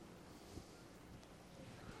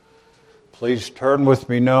Please turn with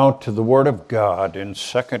me now to the Word of God in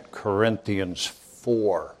 2 Corinthians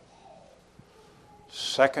 4.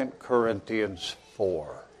 2 Corinthians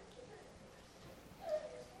 4.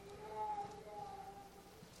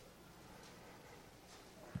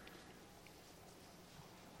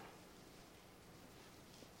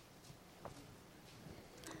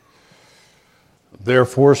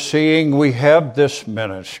 Therefore, seeing we have this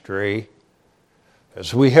ministry,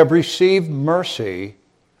 as we have received mercy,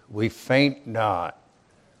 we faint not,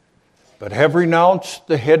 but have renounced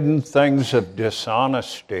the hidden things of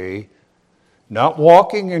dishonesty, not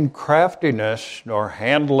walking in craftiness, nor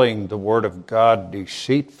handling the word of God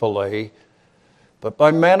deceitfully, but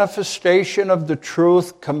by manifestation of the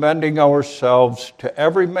truth, commending ourselves to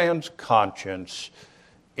every man's conscience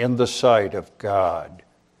in the sight of God.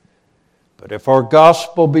 But if our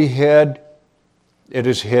gospel be hid, it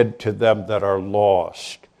is hid to them that are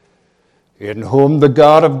lost, in whom the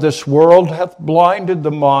God of this world hath blinded the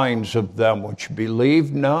minds of them which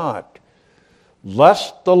believe not,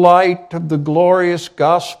 lest the light of the glorious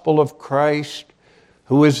gospel of Christ,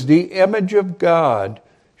 who is the image of God,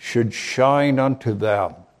 should shine unto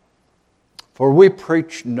them. For we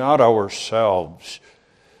preach not ourselves,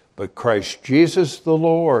 but Christ Jesus the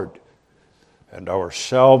Lord, and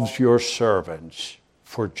ourselves your servants,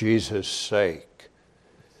 for Jesus' sake.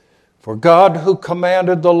 For God, who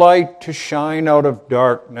commanded the light to shine out of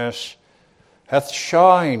darkness, hath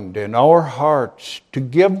shined in our hearts to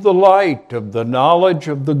give the light of the knowledge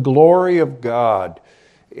of the glory of God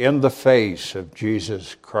in the face of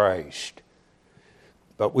Jesus Christ.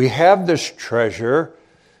 But we have this treasure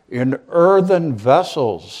in earthen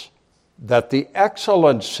vessels, that the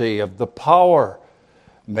excellency of the power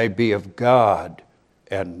may be of God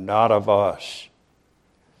and not of us.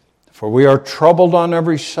 For we are troubled on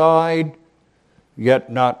every side, yet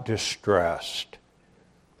not distressed.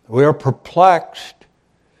 We are perplexed,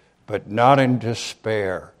 but not in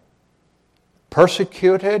despair.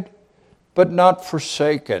 Persecuted, but not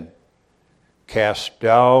forsaken. Cast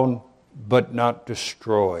down, but not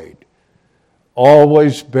destroyed.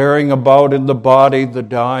 Always bearing about in the body the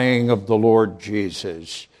dying of the Lord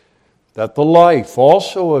Jesus, that the life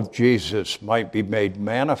also of Jesus might be made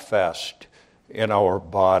manifest in our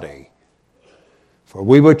body. For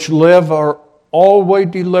we which live are always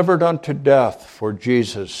delivered unto death for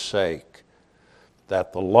Jesus' sake,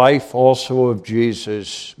 that the life also of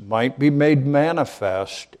Jesus might be made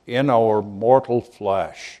manifest in our mortal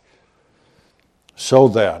flesh. So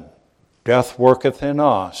then, death worketh in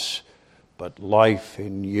us, but life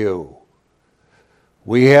in you.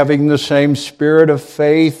 We, having the same spirit of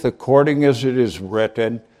faith, according as it is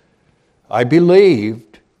written, I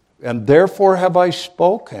believed, and therefore have I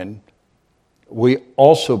spoken. We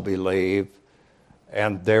also believe,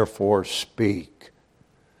 and therefore speak,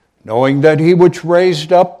 knowing that he which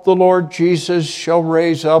raised up the Lord Jesus shall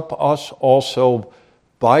raise up us also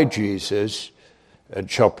by Jesus, and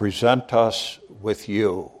shall present us with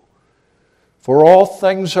you. For all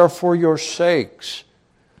things are for your sakes,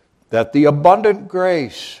 that the abundant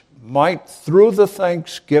grace might, through the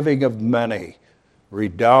thanksgiving of many,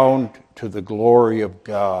 redound to the glory of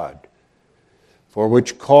God. For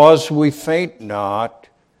which cause we faint not,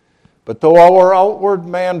 but though our outward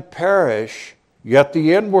man perish, yet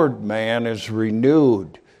the inward man is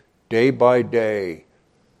renewed day by day.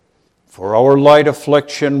 For our light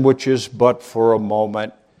affliction, which is but for a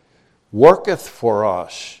moment, worketh for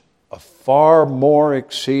us a far more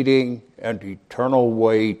exceeding and eternal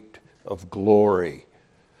weight of glory,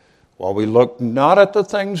 while we look not at the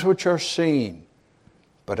things which are seen,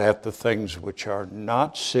 but at the things which are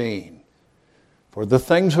not seen. For the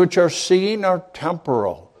things which are seen are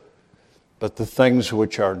temporal, but the things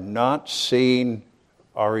which are not seen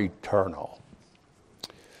are eternal.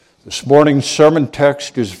 This morning's sermon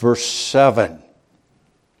text is verse 7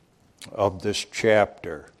 of this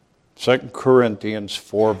chapter, 2 Corinthians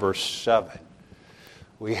 4, verse 7.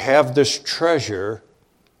 We have this treasure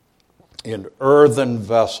in earthen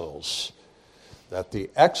vessels, that the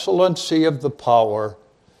excellency of the power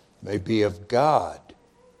may be of God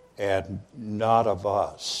and not of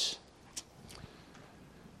us.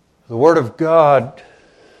 The Word of God,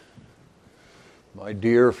 my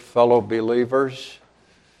dear fellow believers,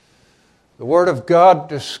 the Word of God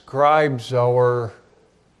describes our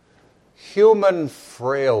human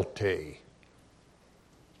frailty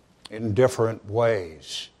in different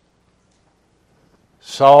ways.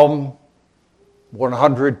 Psalm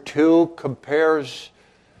 102 compares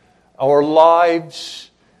our lives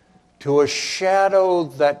to a shadow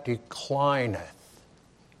that declineth,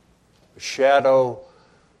 a shadow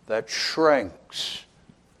that shrinks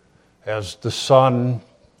as the sun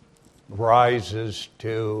rises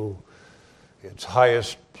to its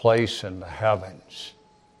highest place in the heavens.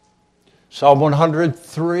 Psalm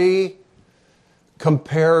 103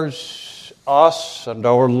 compares us and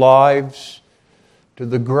our lives to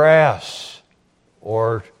the grass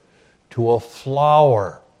or to a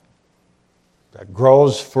flower that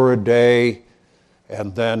grows for a day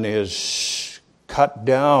and then is cut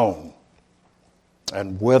down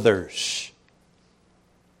and withers.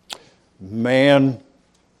 Man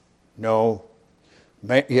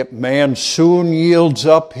soon yields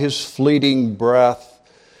up his fleeting breath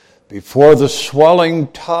before the swelling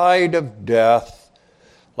tide of death.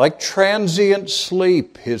 Like transient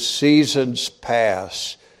sleep, his seasons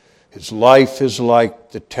pass. His life is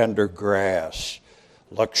like the tender grass,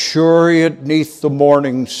 luxuriant 'neath the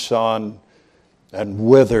morning sun, and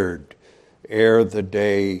withered ere the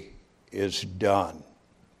day is done.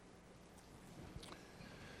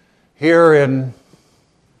 Here in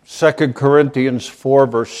 2 Corinthians 4,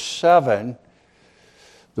 verse 7,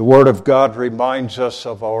 the Word of God reminds us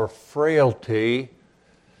of our frailty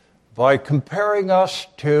by comparing us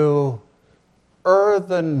to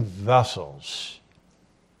earthen vessels.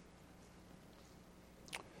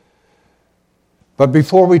 But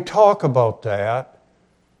before we talk about that,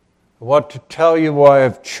 I want to tell you why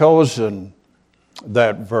I've chosen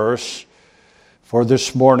that verse for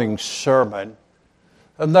this morning's sermon.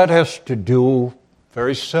 And that has to do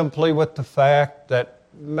very simply with the fact that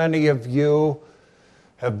many of you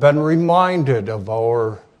have been reminded of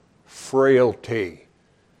our frailty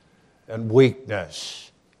and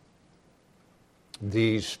weakness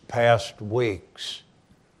these past weeks.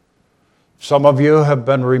 Some of you have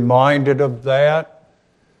been reminded of that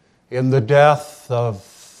in the death of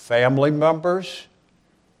family members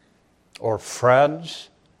or friends.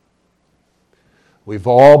 We've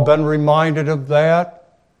all been reminded of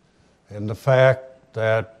that in the fact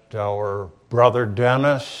that our brother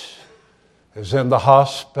Dennis is in the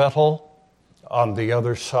hospital on the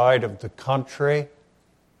other side of the country.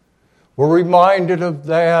 We're reminded of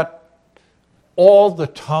that all the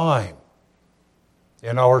time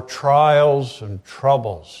in our trials and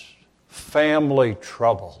troubles, family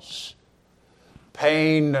troubles,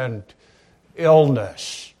 pain and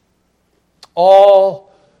illness.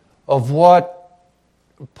 All of what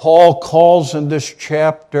Paul calls in this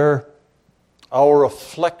chapter our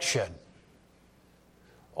affliction.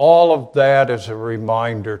 All of that is a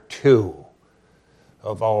reminder, too,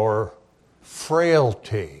 of our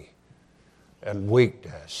frailty and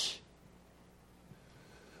weakness.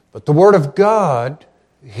 But the Word of God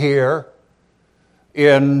here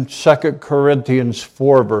in 2 Corinthians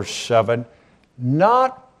 4, verse 7,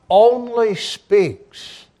 not only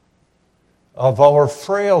speaks of our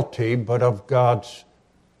frailty, but of God's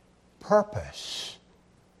purpose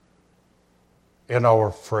in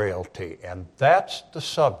our frailty. And that's the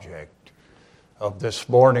subject of this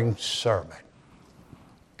morning's sermon.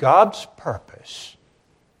 God's purpose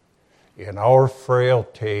in our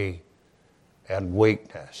frailty and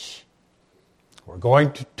weakness. We're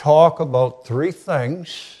going to talk about three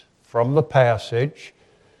things from the passage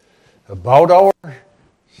about our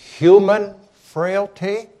human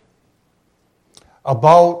frailty,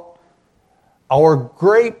 about our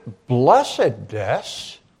great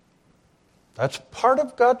blessedness, that's part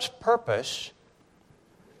of God's purpose,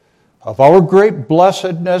 of our great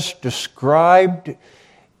blessedness described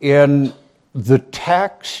in the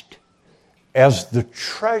text as the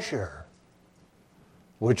treasure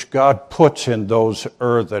which God puts in those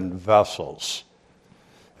earthen vessels.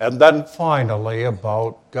 And then finally,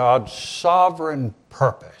 about God's sovereign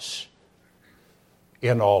purpose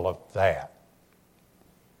in all of that.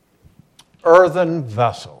 Earthen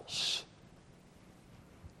vessels.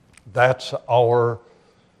 That's our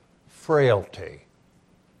frailty.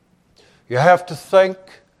 You have to think,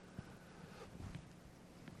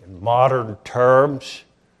 in modern terms,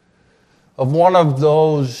 of one of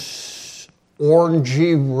those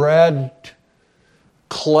orangey red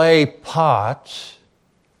clay pots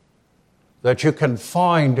that you can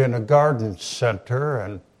find in a garden center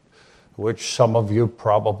and which some of you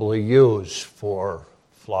probably use for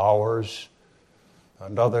flowers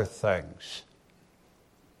and other things.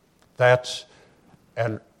 That's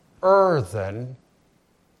an earthen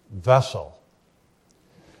vessel.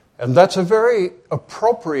 And that's a very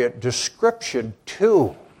appropriate description,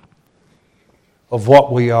 too, of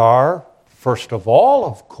what we are. First of all,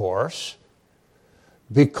 of course,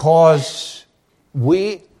 because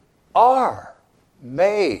we are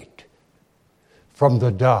made from the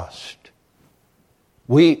dust.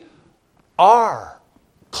 We are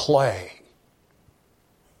clay,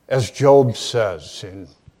 as Job says in,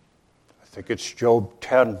 I think it's Job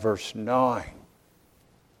 10, verse 9.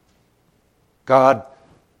 God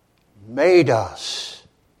made us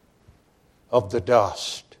of the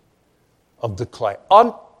dust of the clay.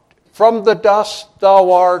 From the dust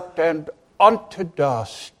thou art, and unto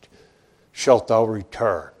dust shalt thou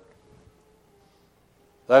return.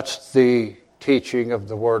 That's the teaching of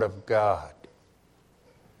the Word of God.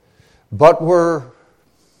 But we're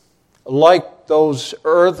like those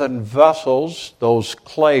earthen vessels, those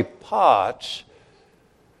clay pots,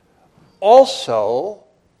 also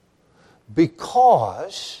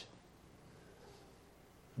because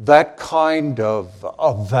that kind of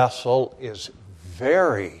a vessel is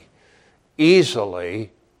very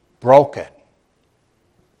easily broken.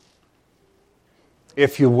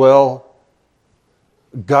 If you will,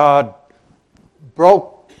 God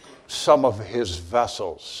broke some of his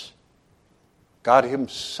vessels. God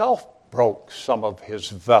himself broke some of his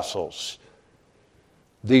vessels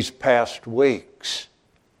these past weeks.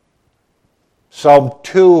 Psalm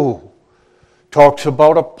 2 talks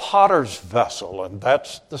about a potter's vessel, and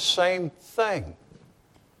that's the same thing.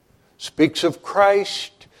 Speaks of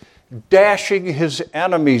Christ dashing his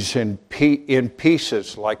enemies in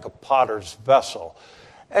pieces like a potter's vessel.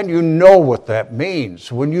 And you know what that means.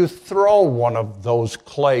 When you throw one of those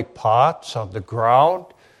clay pots on the ground,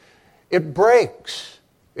 it breaks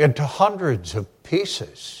into hundreds of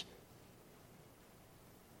pieces.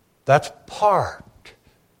 That's part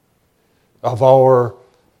of our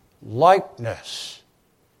likeness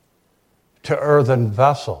to earthen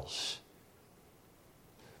vessels.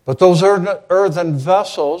 But those earthen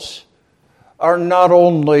vessels are not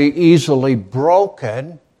only easily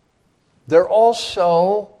broken, they're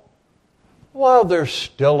also, while they're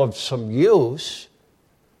still of some use,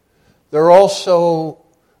 they're also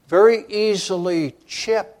very easily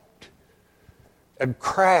chipped and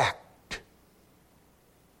cracked.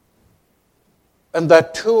 And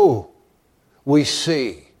that too we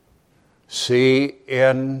see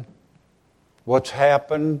in what's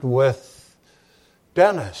happened with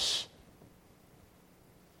Dennis.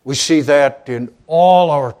 We see that in all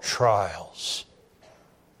our trials,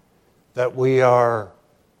 that we are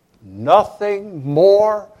nothing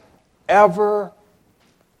more ever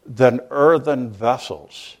than earthen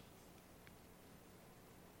vessels.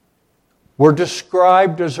 We're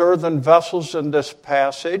described as earthen vessels in this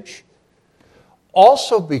passage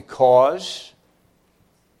also because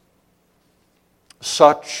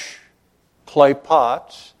such clay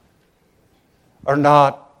pots are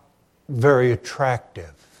not very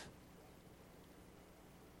attractive.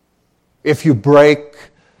 If you break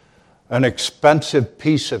an expensive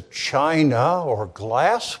piece of china or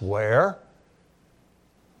glassware,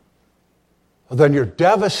 then you're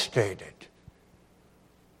devastated,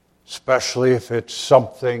 especially if it's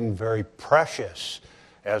something very precious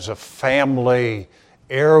as a family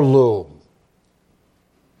heirloom.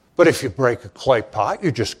 But if you break a clay pot,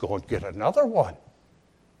 you just go and get another one.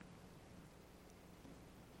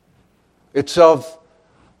 It's of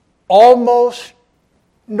almost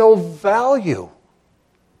no value,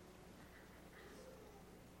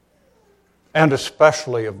 and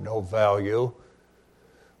especially of no value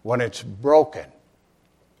when it's broken.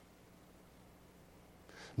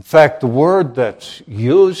 In fact, the word that's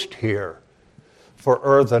used here for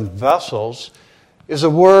earthen vessels is a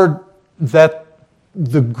word that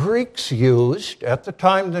the Greeks used at the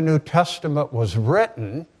time the New Testament was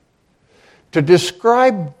written to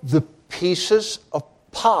describe the pieces of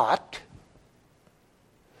pot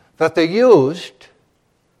that they used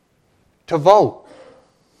to vote.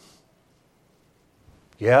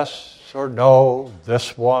 Yes or no,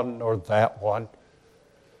 this one or that one.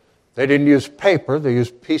 They didn't use paper, they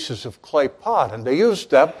used pieces of clay pot, and they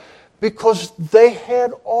used them because they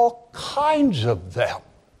had all kinds of them.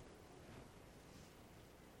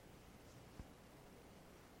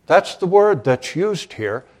 That's the word that's used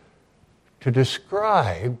here to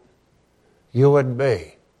describe you and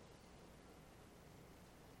me.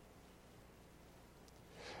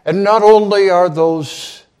 And not only are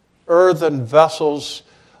those earthen vessels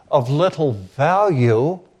of little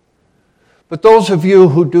value, but those of you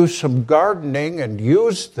who do some gardening and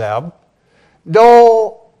use them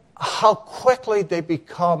know how quickly they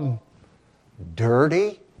become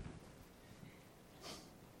dirty,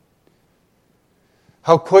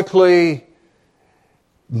 how quickly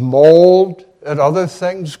mold and other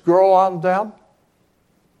things grow on them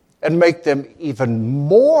and make them even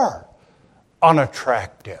more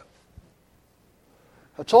unattractive.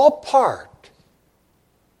 It's all part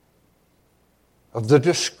of the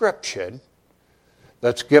description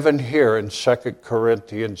that's given here in 2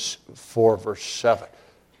 Corinthians 4, verse 7.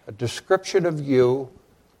 A description of you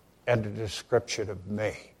and a description of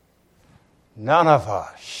me. None of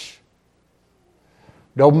us.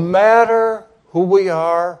 No matter who we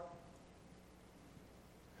are,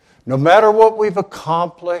 no matter what we've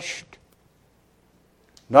accomplished,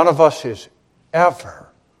 none of us is ever,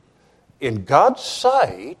 in God's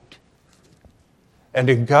sight and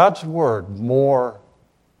in God's word, more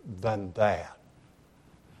than that.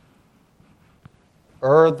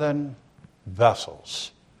 Earthen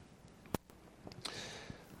vessels.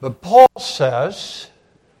 But Paul says,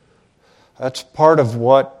 that's part of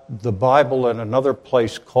what the Bible in another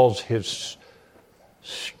place calls his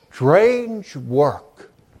strange work.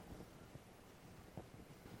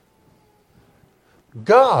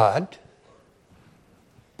 God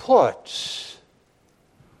puts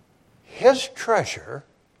his treasure,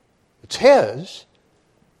 it's his,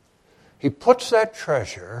 he puts that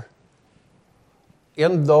treasure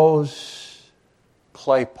in those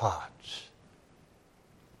clay pots.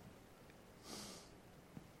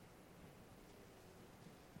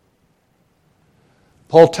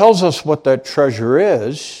 Paul tells us what that treasure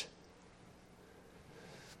is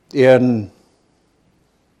in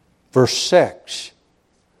verse 6.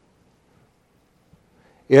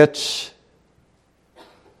 It's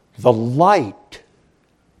the light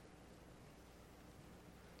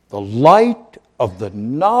of the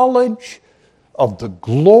knowledge of the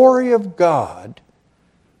glory of God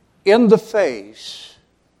in the face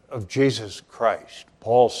of Jesus Christ.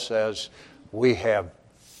 Paul says we have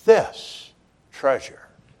this treasure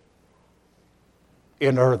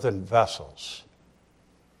in earthen vessels.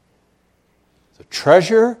 The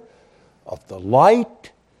treasure of the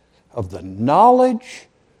light of the knowledge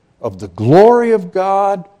of the glory of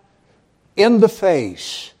God in the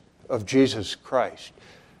face of Jesus Christ.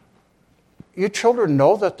 You children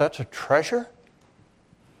know that that's a treasure?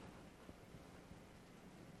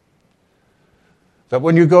 That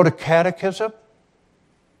when you go to catechism,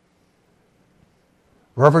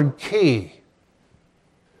 Reverend Key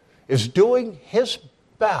is doing his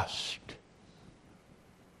best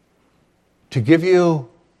to give you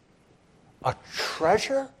a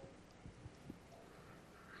treasure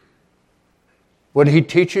when he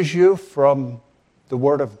teaches you from the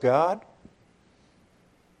Word of God.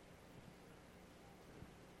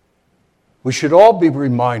 We should all be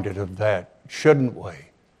reminded of that, shouldn't we?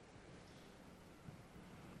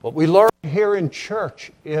 What we learn here in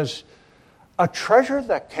church is a treasure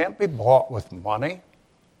that can't be bought with money.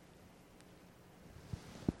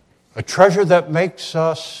 A treasure that makes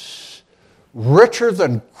us richer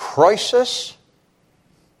than Croesus.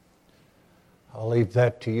 I'll leave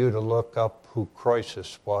that to you to look up who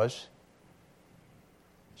Croesus was.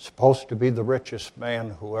 Supposed to be the richest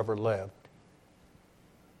man who ever lived.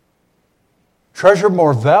 Treasure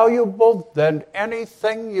more valuable than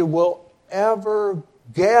anything you will ever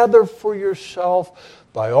gather for yourself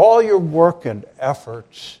by all your work and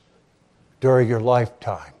efforts during your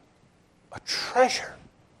lifetime. A treasure.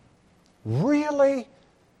 Really,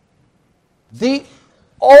 the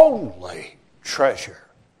only treasure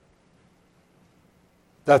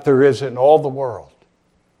that there is in all the world.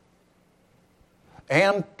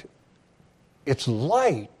 And it's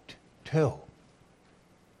light, too.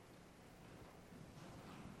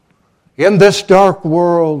 In this dark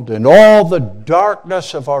world, in all the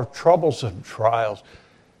darkness of our troubles and trials,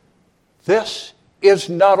 this is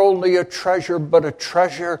not only a treasure, but a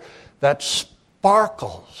treasure that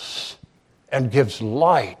sparkles and gives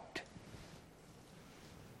light.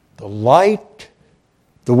 The light,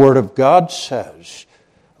 the Word of God says,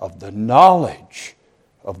 of the knowledge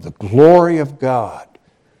of the glory of God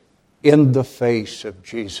in the face of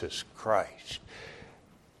Jesus Christ.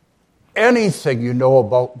 Anything you know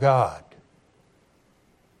about God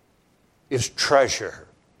is treasure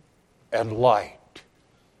and light.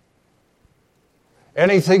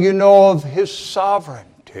 Anything you know of His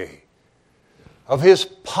sovereignty, of His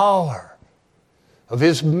power, of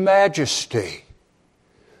His majesty,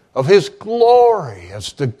 of His glory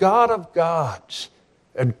as the God of gods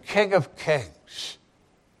and King of kings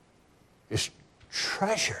is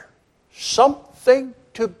treasure, something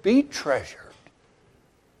to be treasured,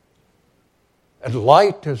 and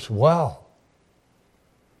light as well.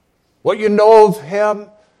 What you know of Him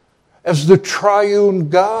as the triune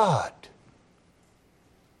God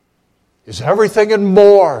is everything and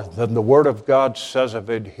more than the Word of God says of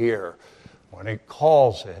it here when He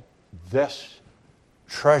calls it this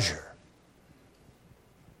treasure.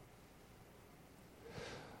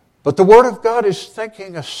 But the Word of God is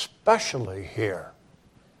thinking especially here,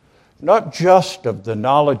 not just of the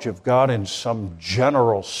knowledge of God in some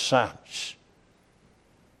general sense,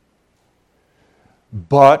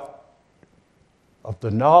 but of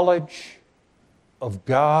the knowledge of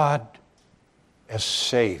God as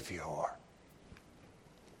Savior.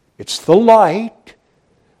 It's the light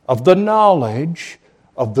of the knowledge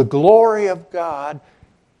of the glory of God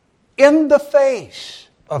in the face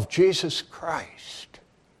of Jesus Christ.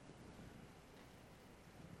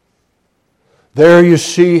 There you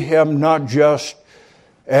see him not just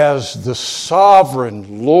as the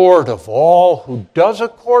sovereign Lord of all, who does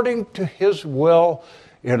according to his will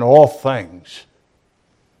in all things,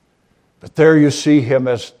 but there you see him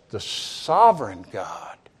as the sovereign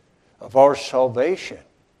God of our salvation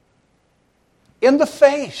in the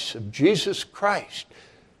face of Jesus Christ.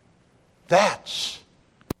 That's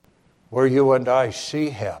where you and I see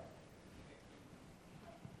him.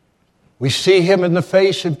 We see him in the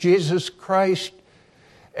face of Jesus Christ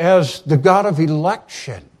as the God of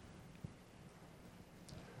election,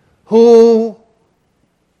 who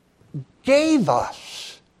gave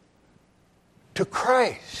us to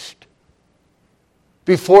Christ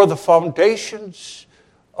before the foundations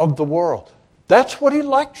of the world. That's what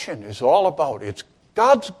election is all about. It's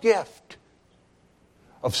God's gift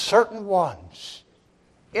of certain ones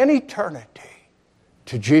in eternity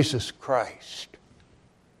to Jesus Christ.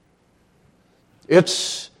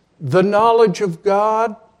 It's the knowledge of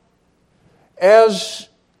God as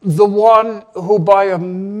the one who by a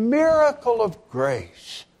miracle of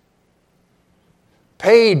grace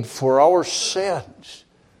paid for our sins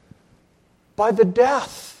by the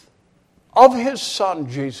death of his Son,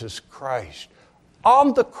 Jesus Christ,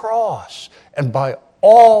 on the cross, and by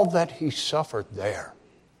all that he suffered there.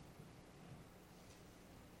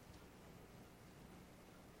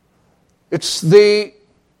 It's the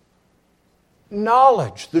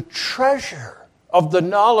knowledge, the treasure of the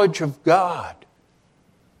knowledge of God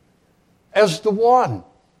as the one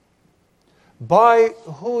by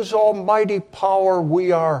whose almighty power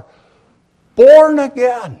we are born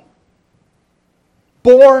again,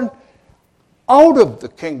 born out of the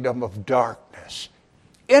kingdom of darkness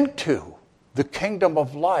into the kingdom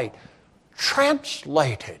of light,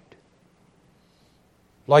 translated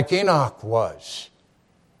like Enoch was.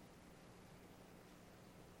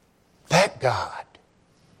 That God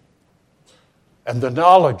and the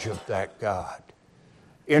knowledge of that God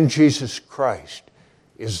in Jesus Christ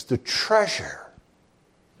is the treasure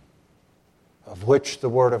of which the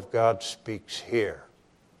Word of God speaks here.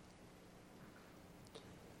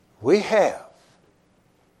 We have,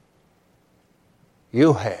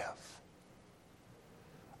 you have,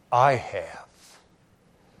 I have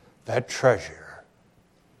that treasure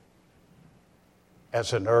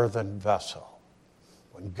as an earthen vessel.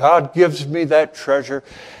 When God gives me that treasure,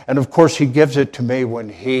 and of course he gives it to me when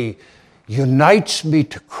he unites me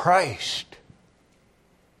to Christ,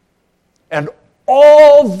 and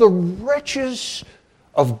all the riches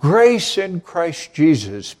of grace in Christ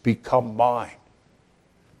Jesus become mine.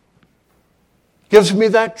 Gives me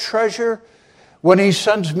that treasure when he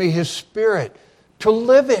sends me his Spirit to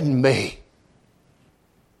live in me.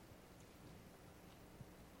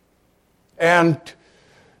 And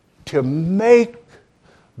to make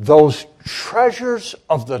those treasures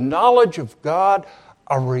of the knowledge of God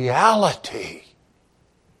a reality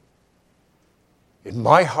in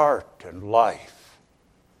my heart and life.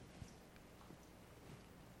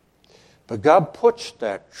 But God puts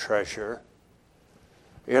that treasure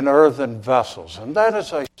in earthen vessels. And that,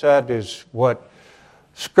 as I said, is what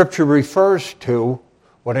Scripture refers to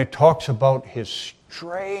when it talks about his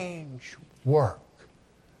strange work.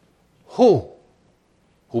 Who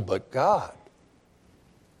but God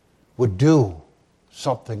would do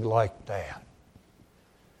something like that?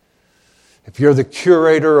 If you're the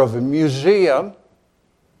curator of a museum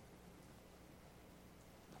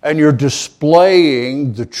and you're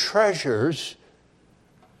displaying the treasures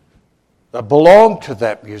that belong to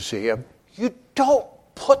that museum, you don't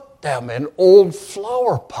put them in old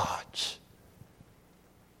flower pots.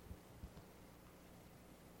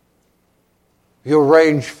 You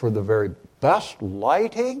arrange for the very best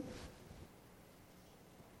lighting,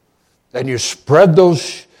 and you spread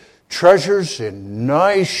those treasures in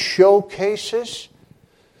nice showcases,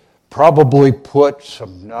 probably put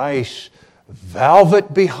some nice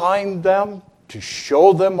velvet behind them to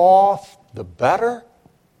show them off the better.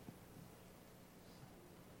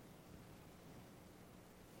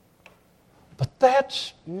 But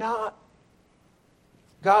that's not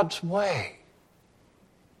God's way,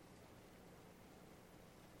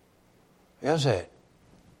 is it?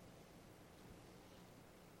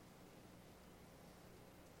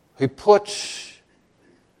 He puts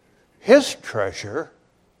his treasure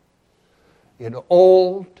in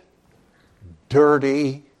old,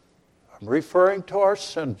 dirty, I'm referring to our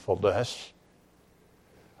sinfulness,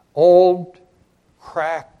 old,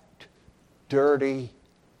 cracked, dirty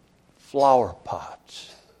flower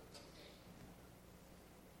pots.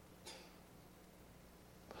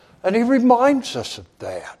 And he reminds us of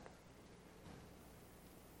that.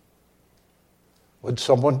 When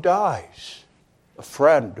someone dies, a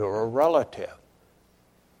friend or a relative,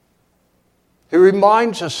 he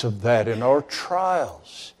reminds us of that in our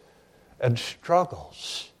trials and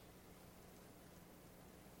struggles.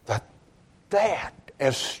 That,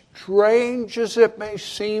 as strange as it may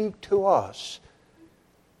seem to us,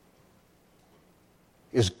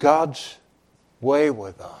 is God's way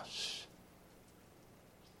with us.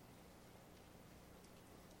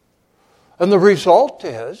 And the result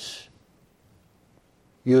is,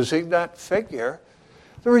 using that figure,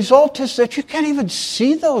 the result is that you can't even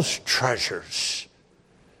see those treasures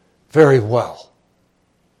very well.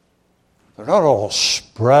 They're not all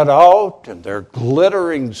spread out in their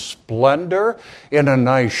glittering splendor in a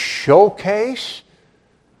nice showcase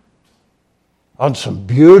on some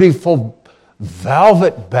beautiful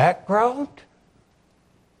velvet background.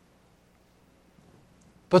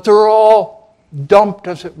 But they're all dumped,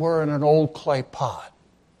 as it were, in an old clay pot.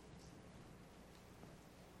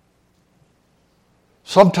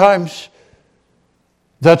 Sometimes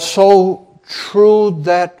that's so true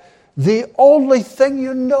that the only thing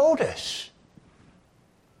you notice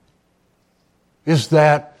is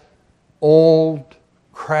that old,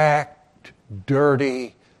 cracked,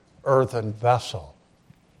 dirty earthen vessel.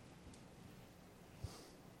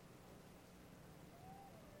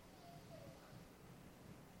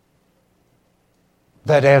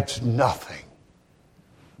 That adds nothing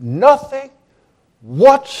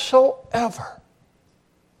whatsoever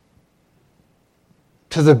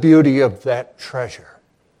to the beauty of that treasure.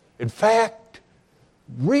 In fact,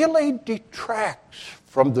 really detracts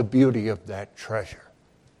from the beauty of that treasure.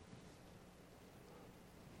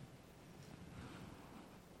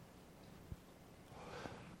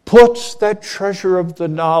 Puts that treasure of the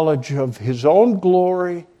knowledge of his own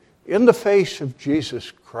glory in the face of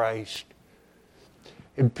Jesus Christ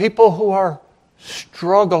in people who are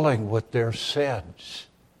struggling with their sins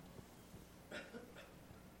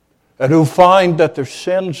and who find that their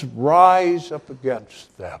sins rise up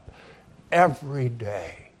against them every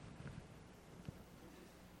day.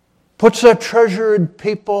 Puts that treasure in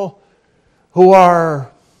people who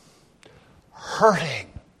are hurting,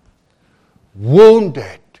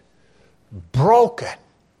 wounded, broken,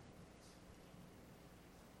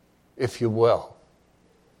 if you will.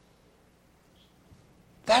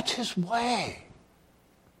 That's his way.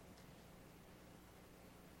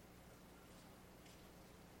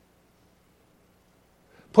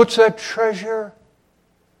 Puts that treasure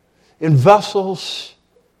in vessels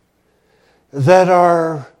that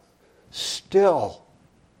are still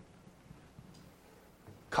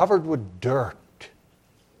covered with dirt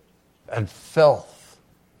and filth.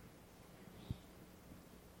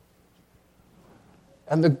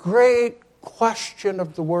 And the great question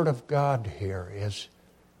of the Word of God here is,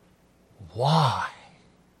 why?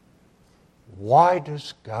 Why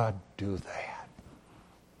does God do that?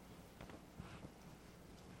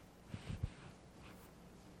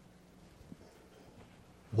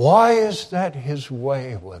 Why is that his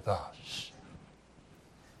way with us?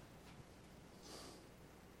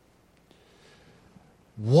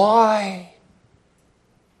 Why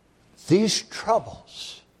these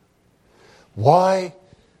troubles? Why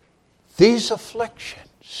these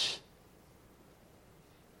afflictions?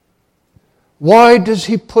 Why does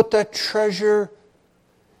he put that treasure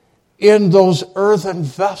in those earthen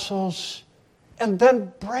vessels and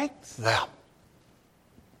then break them?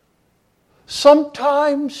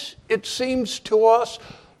 Sometimes it seems to us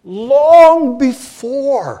long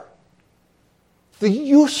before the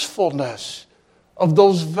usefulness of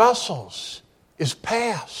those vessels is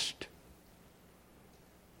past.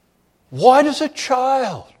 Why does a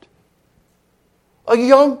child, a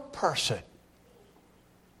young person,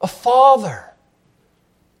 a father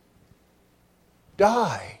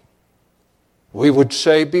die? We would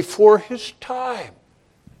say before his time.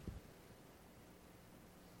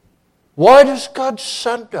 Why does God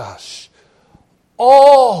send us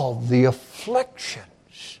all the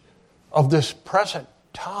afflictions of this present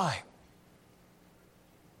time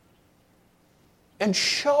and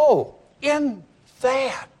show in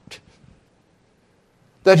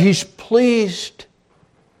that he's pleased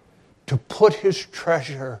to put his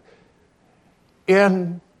treasure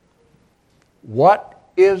in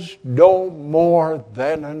what is no more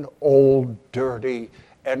than an old, dirty,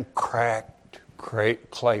 and cracked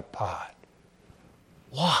clay pot?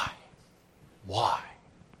 Why? Why?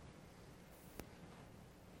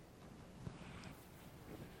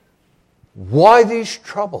 Why these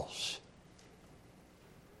troubles?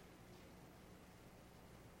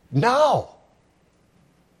 Now,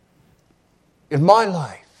 in my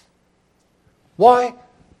life. Why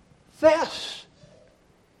this?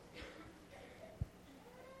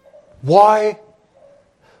 Why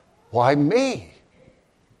me?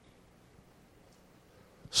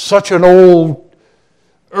 Such an old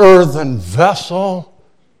earthen vessel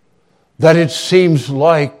that it seems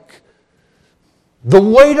like the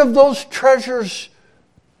weight of those treasures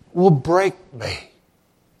will break me.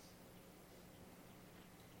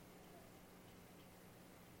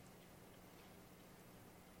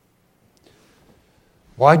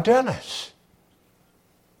 Why Dennis?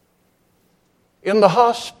 In the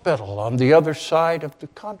hospital on the other side of the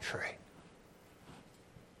country.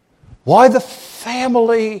 Why the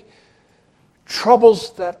family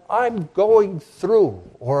troubles that I'm going through,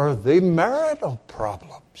 or the marital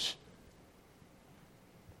problems?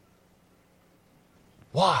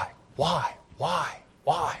 Why?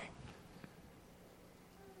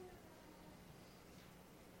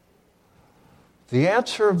 The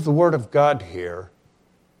answer of the Word of God here,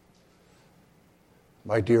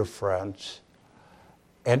 my dear friends,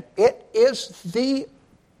 and it is the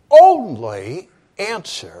only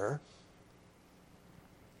answer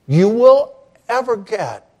you will ever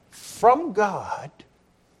get from God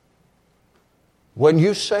when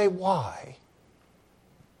you say why.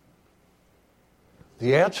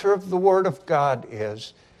 The answer of the Word of God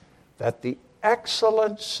is that the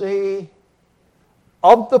excellency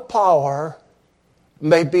of the power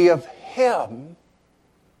may be of Him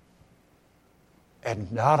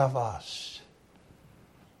and not of us.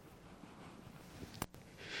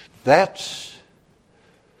 That's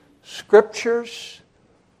Scripture's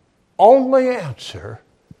only answer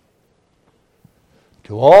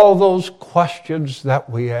to all those questions that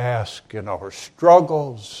we ask in our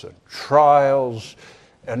struggles and trials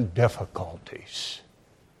and difficulties.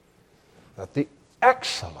 That the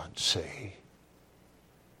excellency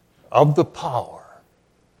of the power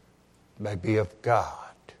may be of God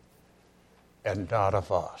and not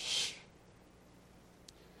of us.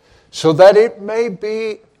 So that it may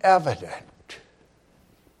be evident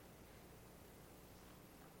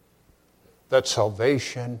that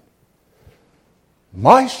salvation,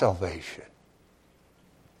 my salvation,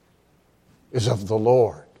 is of the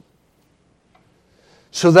Lord.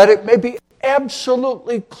 So that it may be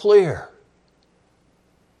absolutely clear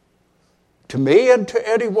to me and to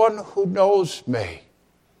anyone who knows me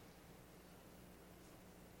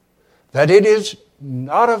that it is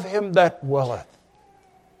not of him that willeth,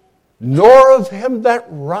 nor of him that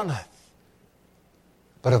runneth,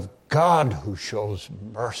 but of God who shows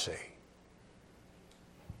mercy.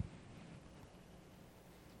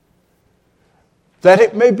 That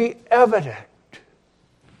it may be evident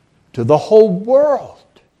to the whole world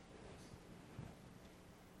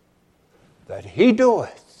that he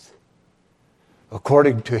doeth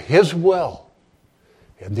according to his will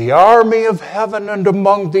in the army of heaven and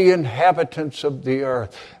among the inhabitants of the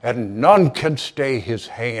earth, and none can stay his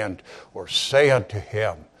hand or say unto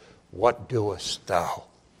him, what doest thou?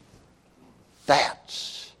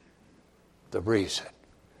 That's the reason.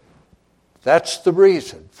 That's the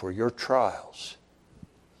reason for your trials.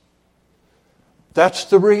 That's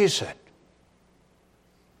the reason.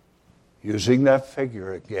 Using that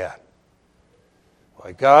figure again.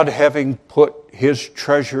 Why God, having put his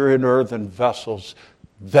treasure in earthen vessels,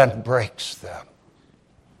 then breaks them.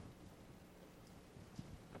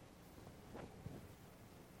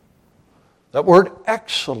 That word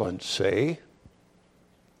excellency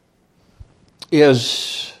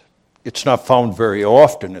it's not found very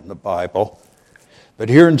often in the Bible, but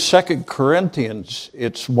here in 2 Corinthians,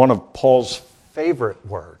 it's one of Paul's favorite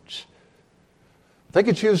words. I think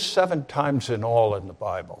it's used 7 times in all in the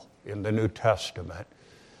Bible, in the New Testament,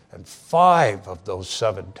 and 5 of those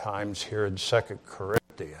 7 times here in 2 Corinthians.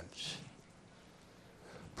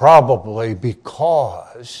 Probably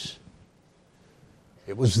because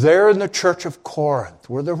it was there in the church of Corinth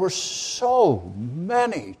where there were so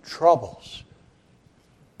many troubles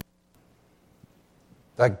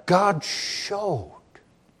that God showed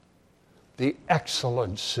the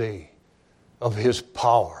excellency of his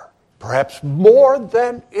power, perhaps more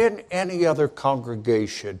than in any other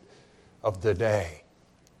congregation of the day.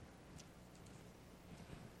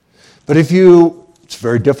 But it's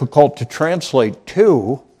very difficult to translate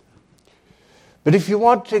too, but if you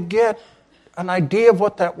want to get an idea of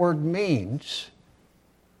what that word means,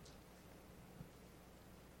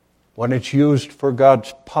 when it's used for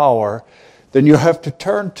God's power, then you have to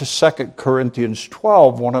turn to 2 Corinthians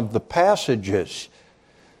 12, one of the passages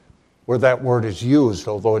where that word is used,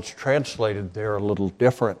 although it's translated there a little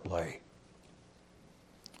differently.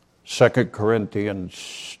 2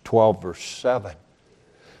 Corinthians 12, verse 7.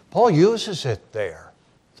 Paul uses it there.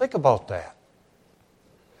 Think about that.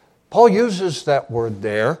 Paul uses that word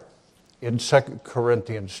there in 2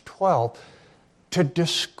 Corinthians 12 to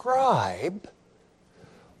describe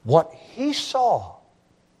what he saw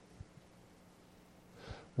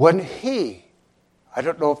when he, I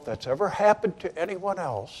don't know if that's ever happened to anyone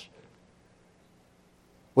else,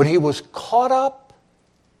 when he was caught up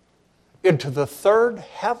into the third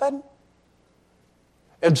heaven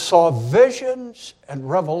and saw visions and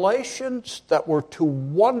revelations that were too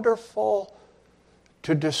wonderful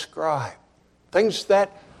to describe. Things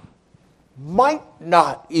that might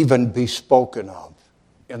not even be spoken of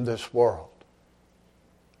in this world.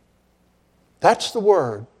 That's the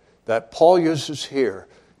word that Paul uses here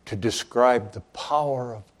to describe the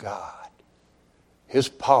power of God. His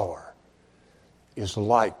power is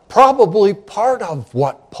like probably part of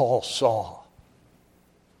what Paul saw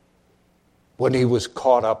when he was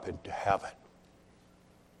caught up into heaven.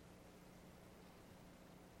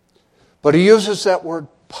 But he uses that word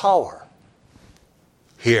power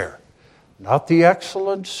here. Not the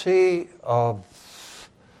excellency of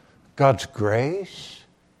God's grace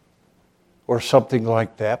or something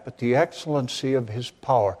like that, but the excellency of his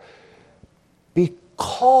power.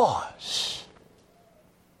 Because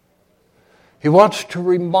he wants to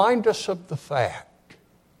remind us of the fact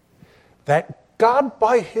that God,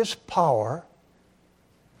 by his power,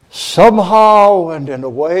 somehow and in a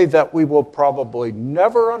way that we will probably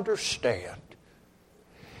never understand,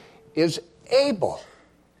 is able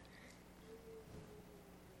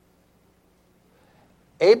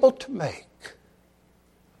to make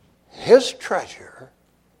his treasure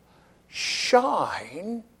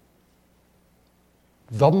shine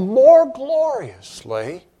the more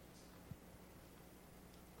gloriously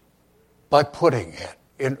by putting it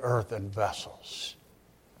in earthen vessels.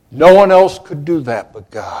 No one else could do that but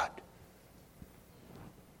God.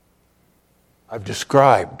 I've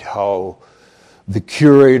described how the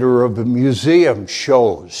curator of a museum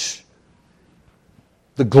shows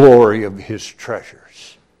the glory of his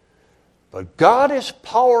treasures. But God is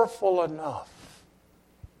powerful enough,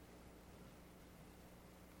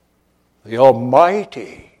 the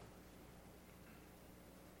Almighty,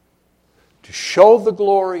 to show the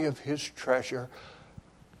glory of his treasure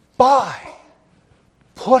by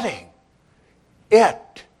putting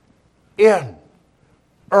it in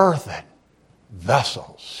earthen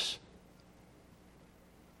vessels,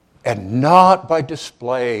 and not by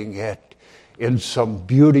displaying it in some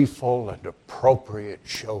beautiful and appropriate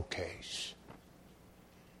showcase.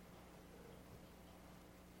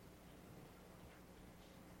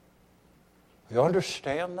 You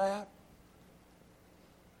understand that?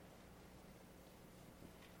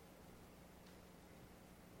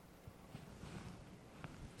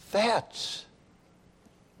 That's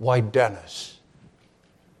why Dennis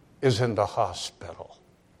is in the hospital.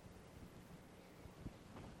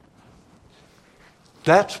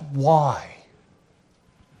 That's why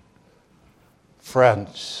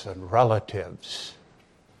friends and relatives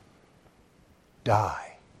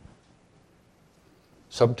die.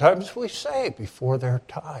 Sometimes we say before their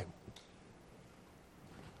time.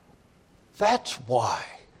 That's why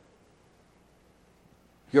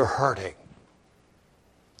you're hurting.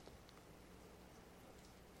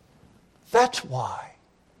 That's why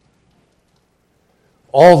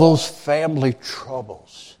all those family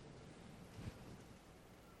troubles,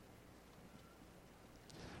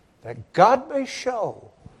 that God may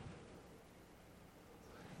show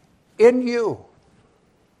in you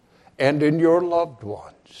and in your loved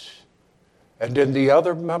ones and in the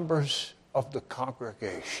other members of the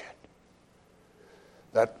congregation,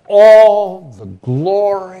 that all the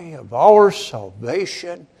glory of our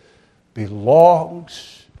salvation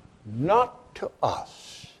belongs not to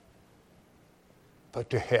us,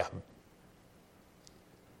 but to him.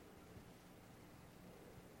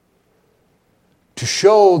 To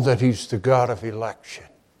show that he's the God of election.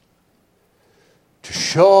 To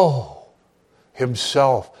show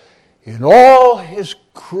himself in all his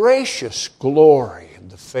gracious glory in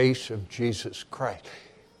the face of Jesus Christ.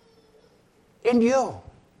 In you.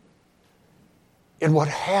 In what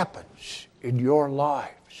happens in your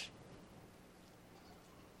lives.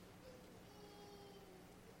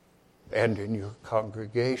 And in your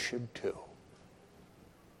congregation too.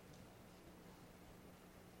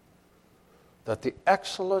 That the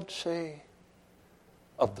excellency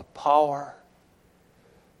of the power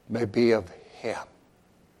may be of him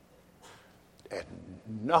and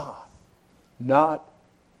not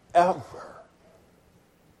ever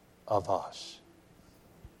of us.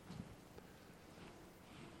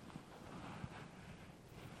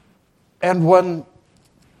 And when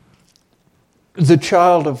the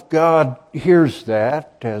child of God hears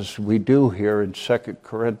that, as we do here in 2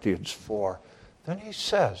 Corinthians 4, then he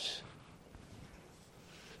says,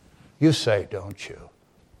 you say, don't you?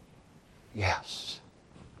 Yes.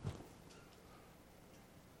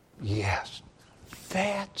 Yes.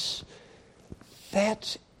 That's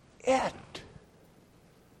it.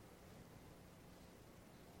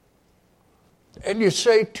 And you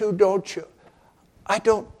say too, don't you? I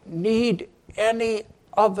don't need any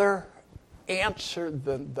other answer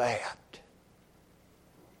than that.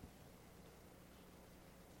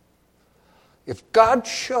 If God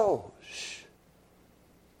shows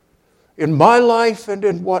in my life and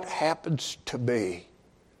in what happens to me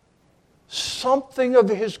something of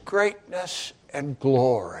His greatness and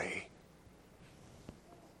glory,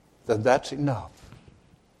 then that's enough.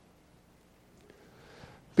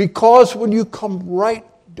 Because when you come right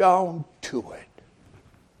down to it,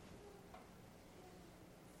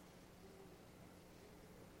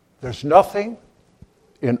 there's nothing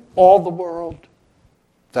in all the world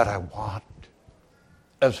that I want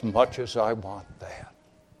as much as I want that.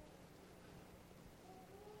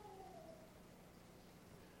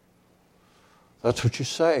 That's what you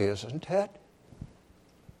say, isn't it?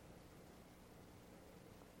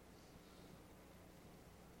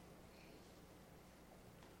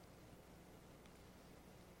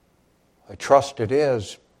 I trust it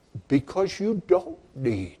is, because you don't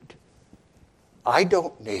need, I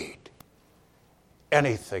don't need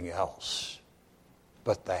anything else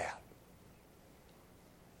but that.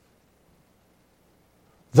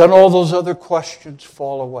 Then all those other questions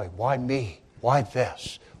fall away. Why me? Why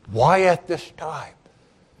this? Why at this time?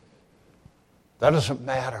 That doesn't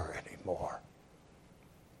matter anymore.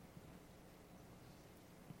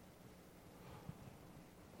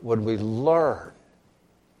 When we learn,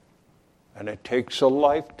 and it takes a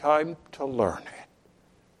lifetime to learn it,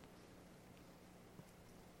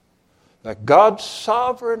 that God's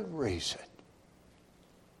sovereign reason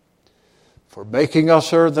for making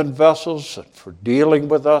us earthen vessels and for dealing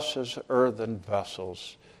with us as earthen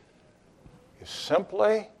vessels is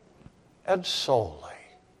simply and solely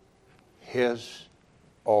His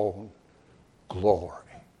own glory.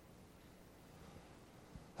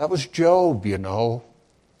 That was Job, you know.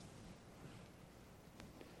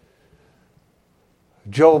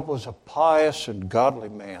 Job was a pious and godly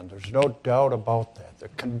man. There's no doubt about that. There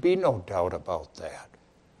can be no doubt about that.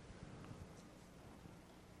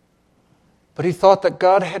 But he thought that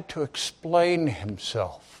God had to explain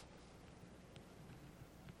Himself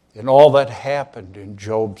in all that happened in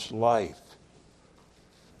Job's life.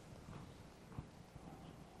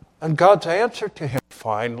 And God's answer to him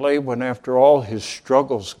finally, when after all his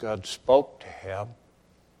struggles God spoke to him,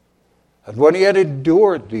 and when he had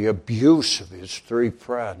endured the abuse of his three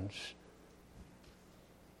friends,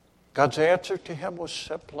 God's answer to him was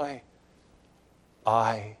simply,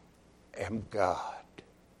 I am God.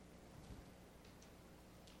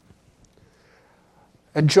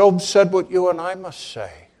 And Job said what you and I must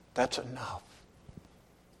say. That's enough.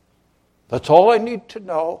 That's all I need to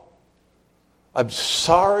know. I'm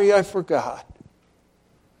sorry I forgot.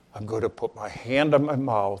 I'm going to put my hand on my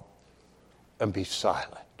mouth and be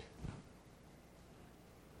silent.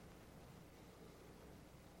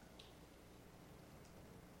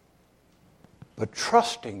 But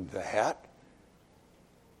trusting that,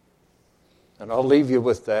 and I'll leave you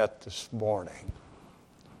with that this morning,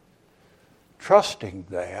 trusting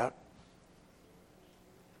that,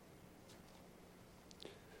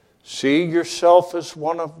 see yourself as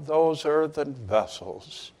one of those earthen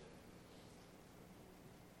vessels,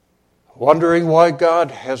 wondering why God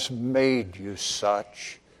has made you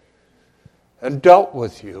such and dealt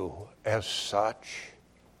with you as such,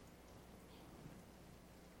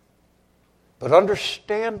 but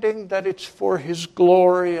understanding that it's for His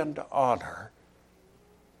glory and honor.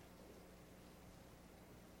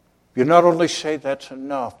 You not only say that's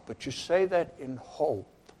enough, but you say that in hope.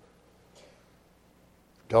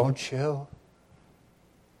 Don't you?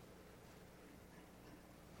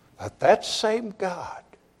 That same God,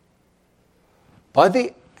 by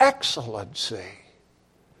the excellency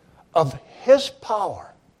of His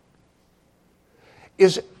power,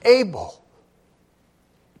 is able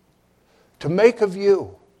to make of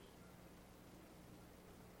you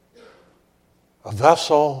a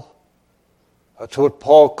vessel. That's what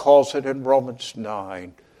Paul calls it in Romans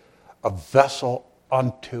 9, a vessel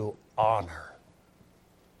unto honor.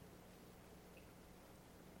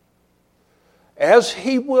 As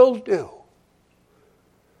He will do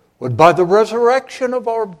would by the resurrection of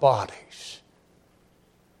our bodies,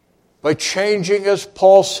 by changing, as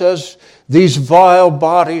Paul says, these vile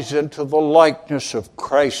bodies into the likeness of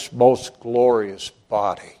Christ's most glorious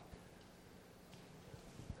body,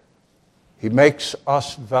 He makes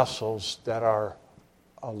us vessels that are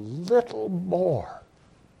a little more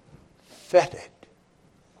fitted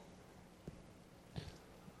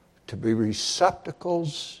to be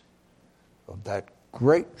receptacles of that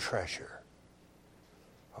great treasure,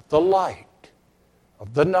 of the light,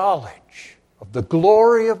 of the knowledge, of the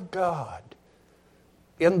glory of God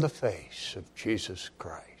in the face of Jesus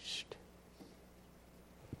Christ.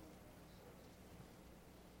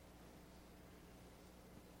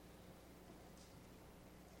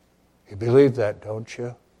 You believe that, don't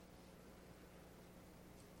you?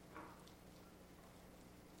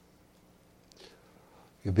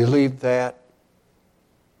 You believe that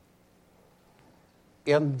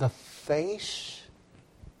in the face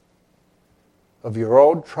of your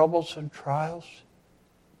own troubles and trials,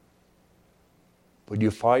 when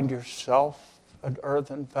you find yourself an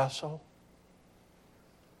earthen vessel,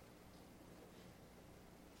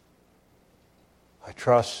 I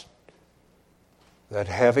trust that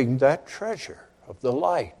having that treasure of the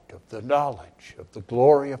light, of the knowledge, of the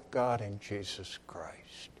glory of God in Jesus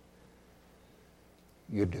Christ,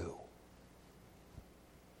 you do.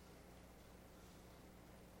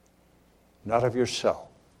 Not of yourself,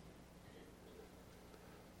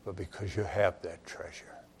 but because you have that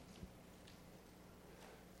treasure.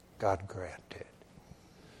 God grant it.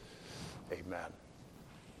 Amen.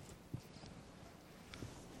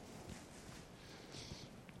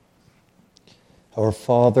 Our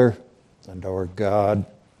Father and our God,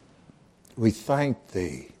 we thank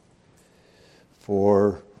Thee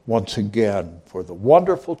for, once again, for the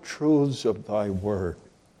wonderful truths of Thy Word,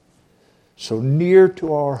 so near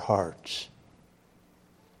to our hearts,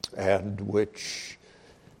 and which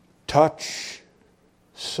touch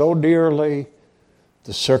so nearly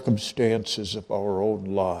the circumstances of our own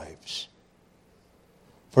lives.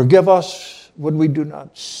 Forgive us when we do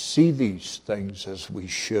not see these things as we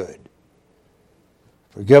should.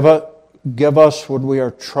 Forgive us when we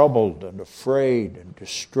are troubled and afraid and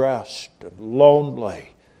distressed and lonely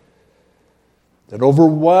and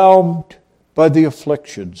overwhelmed by the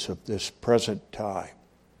afflictions of this present time.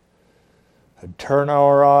 And turn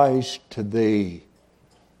our eyes to Thee,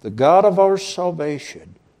 the God of our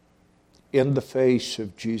salvation, in the face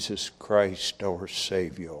of Jesus Christ, our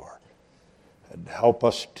Savior, and help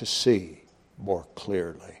us to see more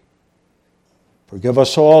clearly. Forgive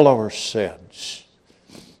us all our sins,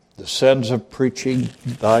 the sins of preaching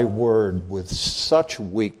Thy word with such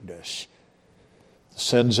weakness, the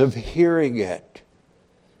sins of hearing it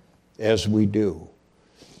as we do.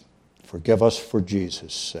 Forgive us for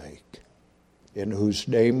Jesus' sake, in whose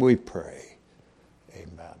name we pray.